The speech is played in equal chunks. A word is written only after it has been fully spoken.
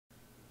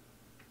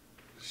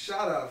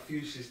shout out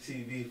Fuchsia's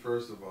TV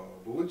first of all.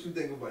 But what you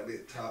think about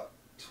that top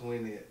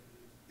 20? Is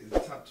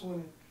it top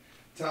 20?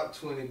 Top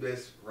 20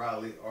 best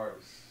Raleigh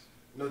artists.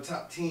 No,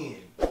 top 10.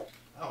 I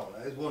don't know.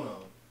 It's one of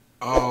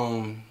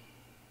them.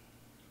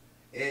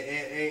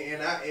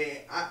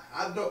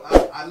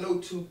 I know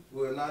two.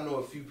 Well, I know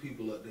a few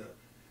people up there.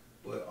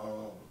 But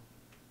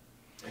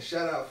and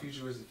shout out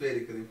Futuristic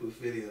Fetty because they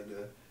put Fetty up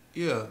there.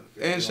 Yeah,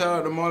 and shout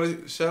out to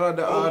Marley. Shout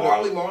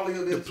out to Marley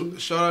up there too.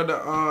 Shout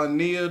out to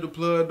Nia, the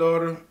Plug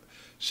daughter.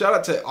 Shout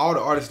out to all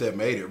the artists that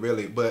made it,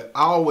 really. But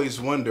I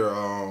always wonder,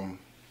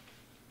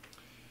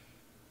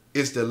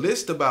 is the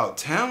list about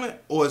talent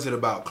or is it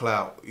about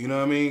clout? You know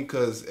what I mean?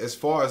 Because as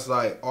far as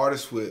like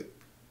artists with,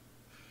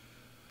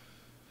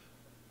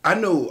 I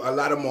know a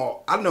lot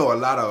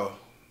of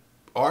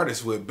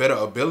artists with better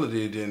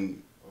ability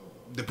than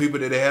the people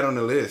that they had on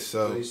the list.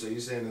 So you're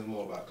saying it's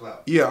more about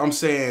clout? Yeah, I'm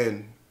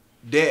saying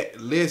that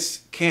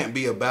list can't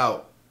be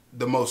about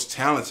the most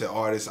talented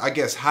artists. I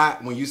guess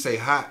hot, when you say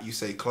hot, you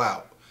say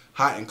clout.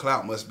 Hot and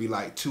clout must be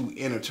like two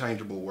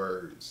interchangeable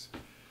words.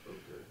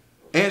 Okay.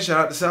 And shout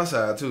out to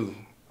Southside too.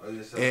 Oh,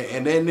 yeah,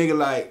 and that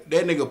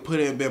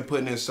nigga been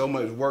putting in so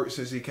much work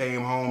since he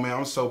came home, man.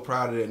 I'm so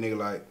proud of that nigga.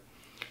 Like,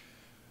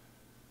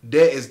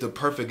 that is the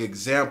perfect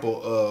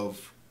example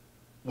of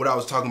what I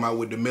was talking about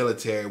with the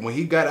military. When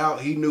he got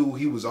out, he knew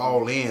he was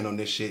all in on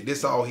this shit.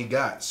 This all he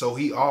got. So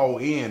he all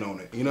in on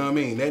it. You know what I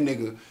mean? That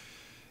nigga,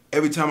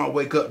 every time I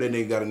wake up, that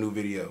nigga got a new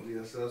video.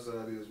 Yeah,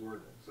 Southside is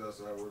working.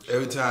 Southside works.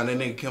 Every time that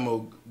nigga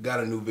Kimmo got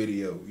a new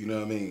video. You know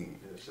what I mean?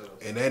 Yeah,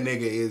 and that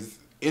nigga is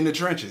in the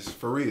trenches,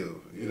 for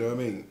real. You know what I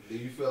mean? Do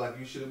you feel like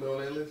you should have been on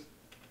that list?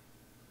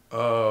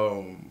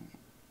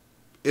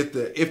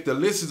 If the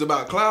list is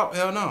about clout,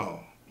 hell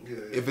no. Yeah,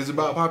 if it's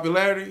about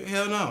popularity,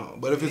 hell no.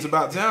 But if it's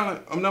about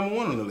talent, I'm number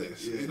one on the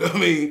list. Yeah. You know what I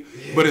mean?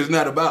 Yeah. But it's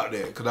not about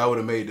that, because I would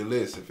have made the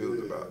list if it was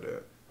about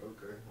that.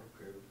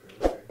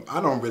 Okay.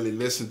 I don't really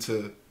listen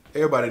to,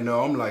 everybody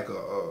know I'm like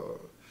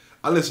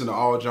I listen to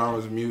all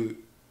genres of music.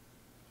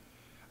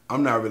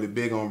 I'm not really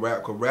big on rap,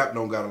 because rap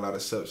don't got a lot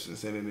of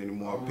substance in it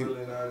anymore. I'm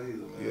really not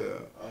either, man. Yeah.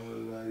 I'm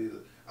really not either.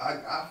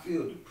 I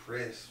feel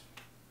depressed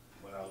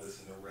when I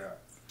listen to rap.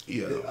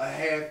 Yeah.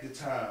 Half the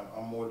time,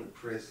 I'm more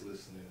depressed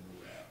listening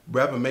to rap.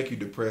 Rap will make you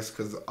depressed,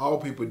 because all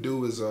people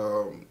do is,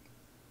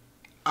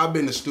 I've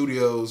been to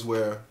studios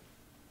where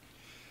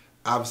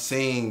I've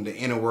seen the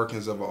inner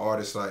workings of an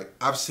artist. Like,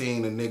 I've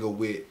seen a nigga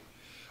with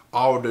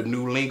all the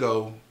new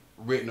lingo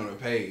written on a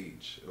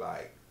page,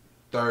 like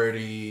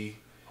 30...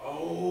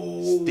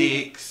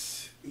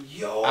 sticks.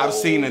 Yo. I've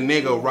seen a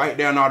nigga write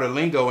down all the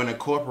lingo and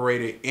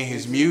incorporate it in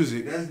his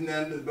music. That's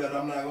nothing but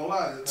I'm not gonna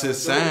lie. To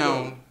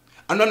sound.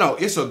 No,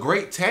 it's a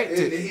great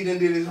tactic. He done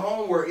did his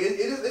homework.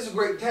 It's a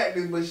great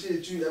tactic, but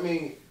shit, I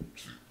mean,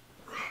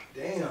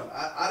 damn,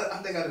 I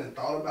think I done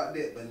thought about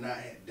that, but not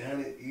had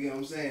done it. You know what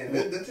I'm saying?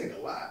 That take a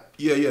lot.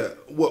 Yeah.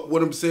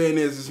 What I'm saying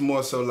is, it's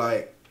more so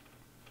like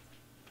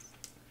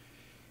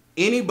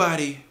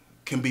anybody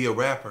can be a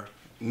rapper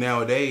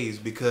nowadays,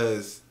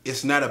 because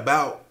it's not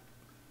about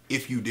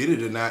if you did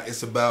it or not.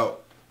 It's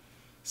about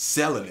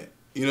selling it.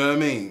 You know what I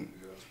mean?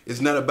 Yeah.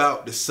 It's not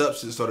about the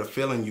substance or the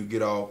feeling you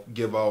give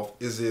off.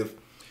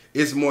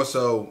 It's more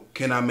so,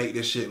 can I make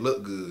this shit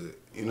look good?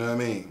 You know what I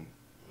mean?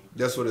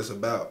 That's what it's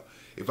about.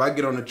 If I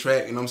get on the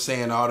track and I'm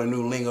saying all the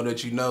new lingo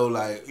that you know,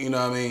 like, you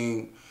know what I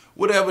mean,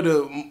 whatever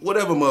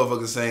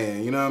motherfucker's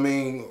saying, you know what I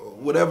mean?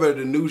 Whatever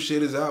the new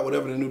shit is out,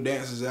 whatever the new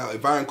dance is out,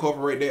 if I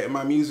incorporate that in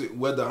my music,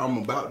 whether I'm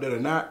about that or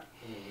not,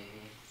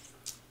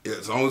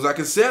 as long as I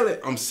can sell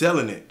it, I'm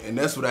selling it. And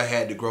that's what I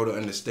had to grow to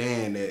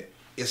understand, that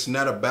it's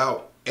not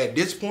about, at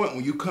this point,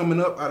 when you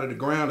coming up out of the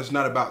ground, it's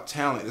not about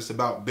talent. It's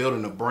about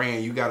building a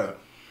brand. You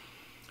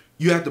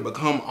have to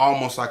become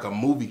almost like a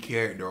movie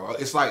character.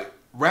 It's like,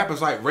 rap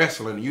is like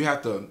wrestling. You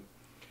have to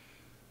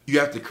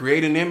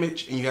create an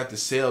image, and you have to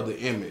sell the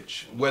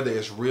image, whether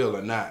it's real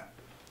or not.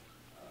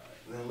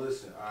 Now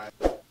listen,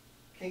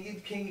 can you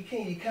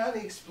kind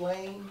of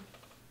explain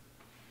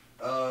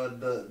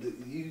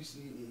you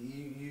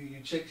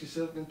checked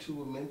yourself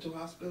into a mental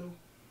hospital?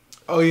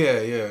 Oh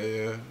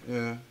yeah.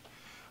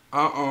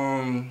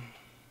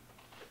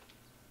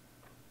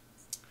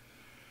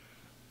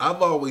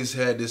 I've always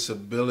had this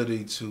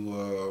ability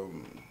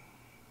to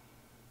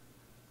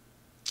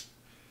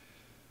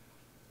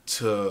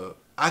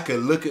I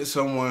could look at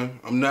someone.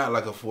 I'm not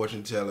like a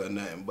fortune teller or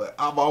nothing, but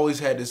I've always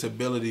had this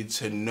ability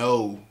to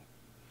know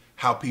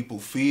how people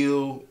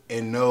feel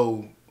and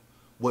know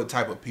what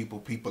type of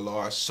people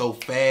are so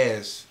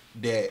fast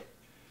that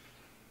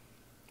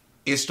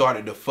it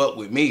started to fuck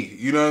with me.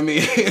 You know what I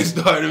mean? It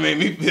started to make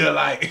me feel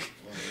like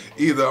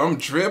either I'm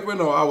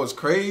tripping or I was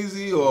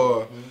crazy,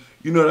 or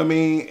you know what I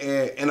mean?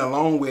 And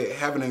along with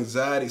having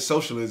anxiety,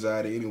 social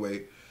anxiety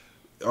anyway,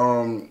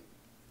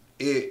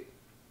 it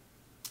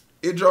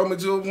drove me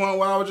to a point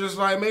where I was just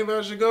like, maybe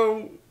I should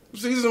go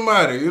see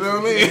somebody, you know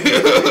what I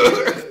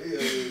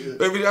mean?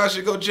 Maybe I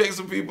should go check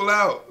some people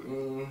out.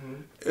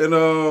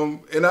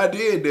 And I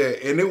did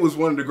that, and it was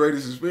one of the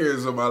greatest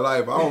experiences of my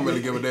life. I don't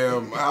really give a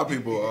damn how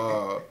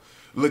people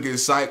look at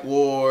psych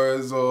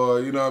wards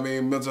or, you know what I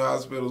mean, mental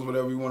hospitals,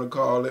 whatever you want to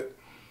call it.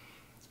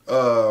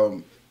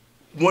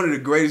 One of the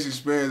greatest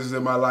experiences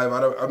in my life,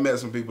 I met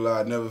some people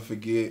I'd never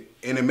forget,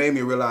 and it made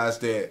me realize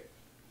that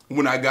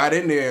when I got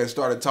in there and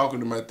started talking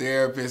to my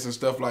therapist and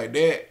stuff like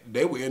that,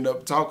 they would end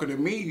up talking to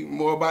me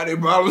more about their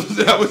problems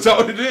than I would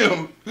talk to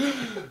them.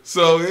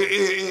 So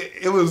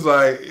it was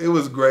like, it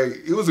was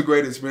great. It was a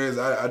great experience.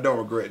 I don't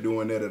regret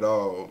doing that at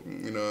all.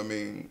 You know what I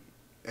mean?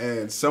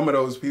 And some of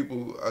those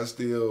people I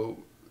still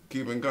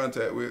keep in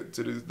contact with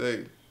to this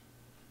day.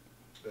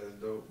 That's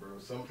dope, bro.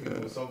 Some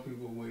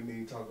people wouldn't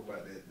even talk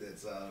about that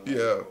side.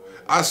 Yeah,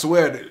 I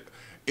swear that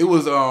it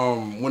was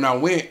when I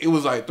went, it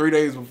was like 3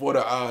 days before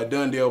the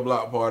Dundale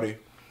block party,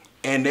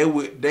 and they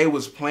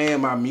was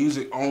playing my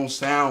music on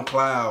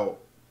SoundCloud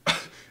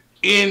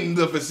in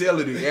the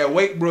facility at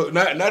Wakebrook,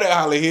 not at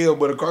Holly Hill,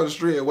 but across the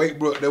street at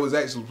Wakebrook. They was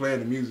actually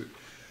playing the music,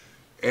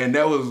 and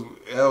it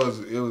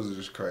was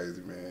just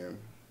crazy, man.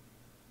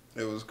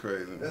 It was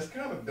crazy. That's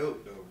kind of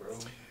dope, though, bro.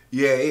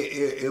 Yeah,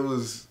 it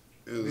was.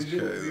 It was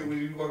crazy. Were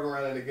you walking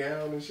around in a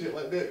gown and shit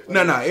like that?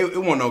 No, it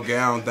wasn't no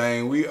gown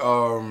thing. We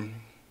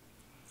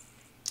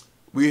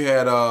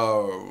had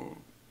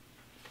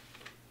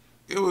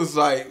it was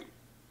like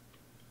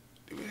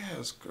we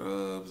had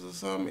scrubs or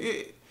something.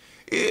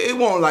 It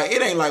won't like,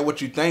 it ain't like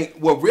what you think.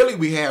 Well, really,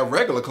 we had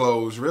regular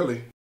clothes,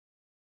 really.